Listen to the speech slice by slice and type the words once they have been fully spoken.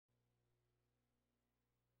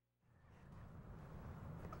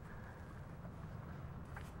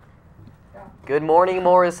Good morning,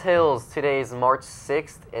 Morris Hills. Today is March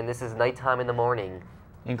 6th, and this is nighttime in the morning.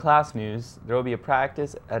 In class news, there will be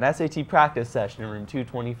an SAT practice session in room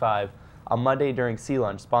 225 on Monday during Sea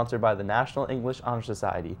Lunch, sponsored by the National English Honor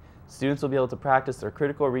Society. Students will be able to practice their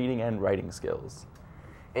critical reading and writing skills.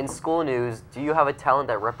 In school news, do you have a talent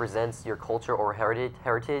that represents your culture or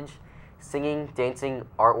heritage? Singing, dancing,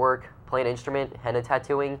 artwork, playing an instrument, henna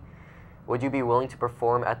tattooing? Would you be willing to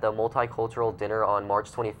perform at the multicultural dinner on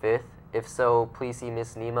March 25th? If so, please see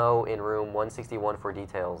Miss Nemo in room 161 for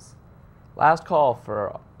details. Last call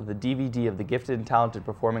for the DVD of the Gifted and Talented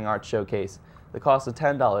Performing Arts Showcase. The cost of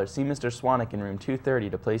 $10. See Mr. Swanick in room 230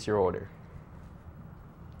 to place your order.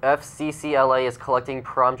 FCCLA is collecting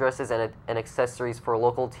prom dresses and accessories for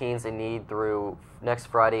local teens in need through next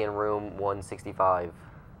Friday in room 165.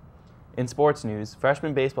 In sports news,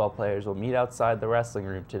 freshman baseball players will meet outside the wrestling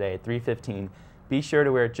room today at 3:15. Be sure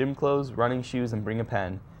to wear gym clothes, running shoes, and bring a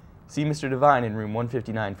pen. See Mr. Devine in room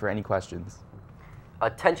 159 for any questions.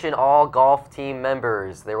 Attention all golf team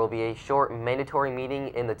members. There will be a short mandatory meeting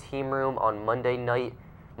in the team room on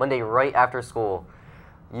Monday right after school.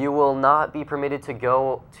 You will not be permitted to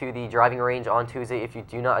go to the driving range on Tuesday if you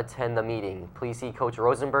do not attend the meeting. Please see Coach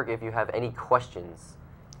Rosenberg if you have any questions.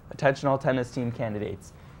 Attention all tennis team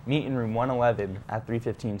candidates. Meet in room 111 at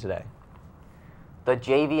 3:15 today. The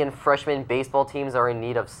JV and freshman baseball teams are in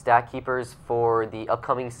need of stat keepers for the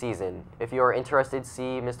upcoming season. If you are interested,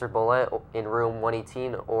 see Mr. Bullet in room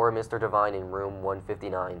 118 or Mr. Devine in room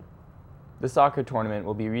 159. The soccer tournament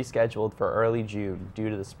will be rescheduled for early June due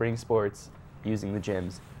to the spring sports using the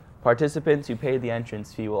gyms. Participants who paid the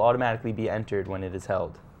entrance fee will automatically be entered when it is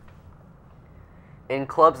held. In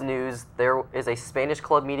clubs news, there is a Spanish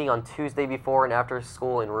club meeting on Tuesday before and after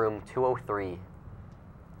school in room 203.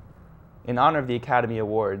 In honor of the Academy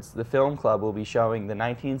Awards, the Film Club will be showing the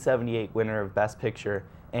 1978 winner of Best Picture,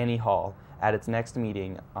 Annie Hall, at its next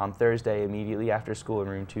meeting on Thursday immediately after school in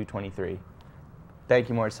room 223. Thank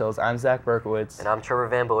you, Morris Hills. I'm Zach Berkowitz. And I'm Trevor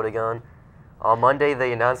Van Bodegon. On Monday,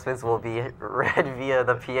 the announcements will be read via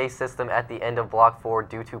the PA system at the end of Block 4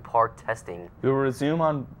 due to park testing. We will resume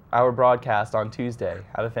on our broadcast on Tuesday.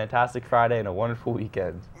 Have a fantastic Friday and a wonderful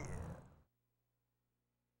weekend.